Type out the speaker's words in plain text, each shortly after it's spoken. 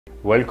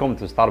Welcome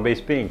to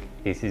Starbase Ping.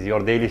 This is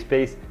your daily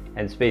space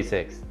and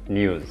SpaceX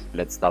news.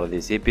 Let's start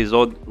this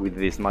episode with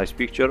this nice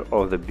picture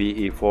of the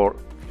BE-4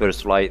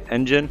 first flight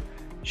engine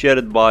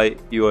shared by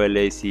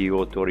ULA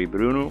CEO Tory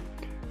Bruno.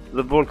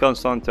 The Vulcan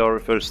Centaur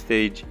first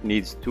stage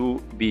needs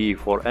 2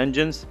 BE-4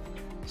 engines,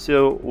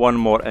 so one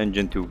more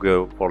engine to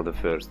go for the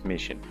first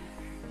mission.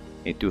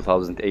 In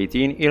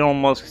 2018,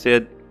 Elon Musk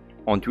said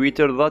on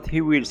Twitter that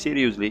he will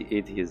seriously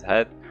eat his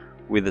hat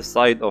with a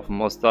side of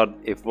mustard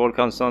if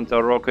Vulcan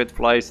Centaur rocket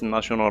flies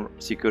national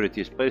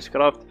security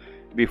spacecraft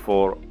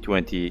before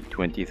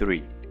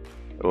 2023.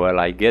 Well,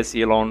 I guess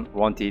Elon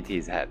wanted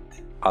his hat.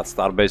 At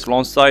Starbase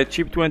launch site,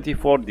 Ship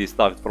 24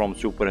 destacked from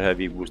Super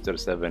Heavy Booster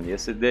 7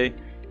 yesterday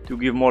to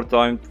give more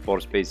time for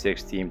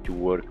SpaceX team to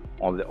work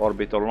on the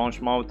orbital launch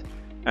mount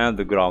and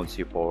the ground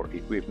support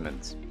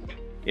equipment.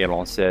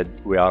 Elon said,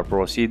 "We are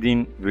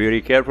proceeding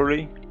very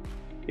carefully.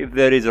 If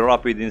there is a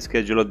rapid and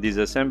scheduled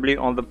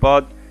disassembly on the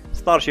pod,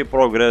 Starship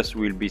progress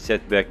will be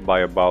set back by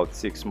about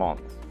 6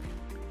 months.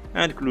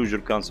 And closure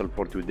cancelled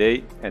for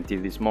today.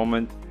 Until this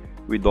moment,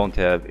 we don't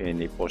have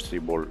any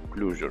possible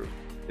closure."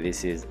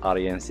 This is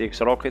Ariane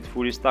 6 rocket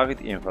fully stacked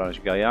in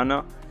French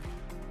Guiana.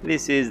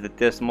 This is the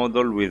test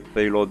model with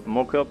payload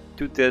mockup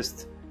to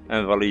test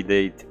and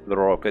validate the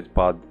rocket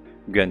pod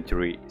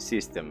gantry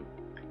system.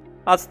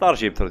 At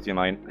Starship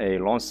 39A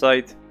launch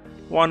site,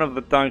 one of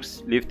the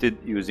tanks lifted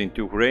using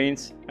 2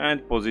 cranes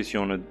and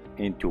positioned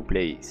into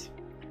place.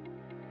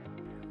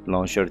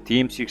 Launcher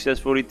team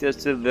successfully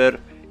tested their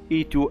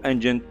E-2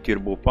 engine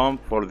turbopump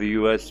for the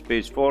US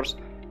Space Force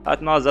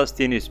at NASA's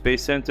Tenney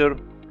Space Center.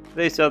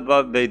 They said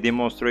that they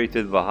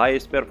demonstrated the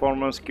highest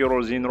performance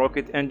kerosene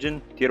rocket engine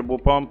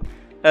turbopump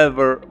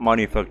ever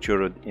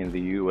manufactured in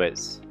the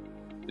US.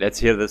 Let's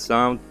hear the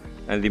sound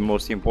and the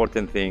most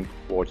important thing,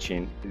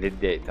 watching the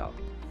data.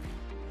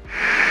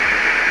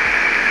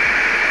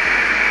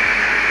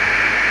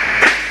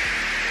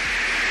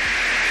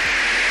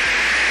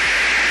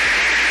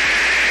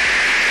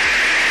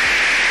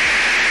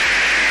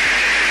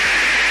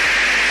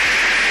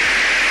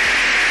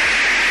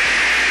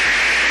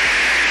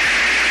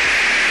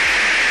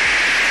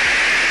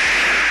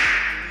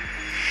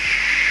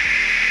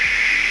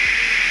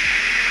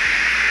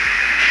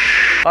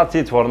 That's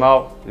it for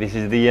now. This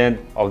is the end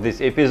of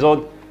this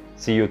episode.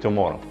 See you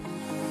tomorrow.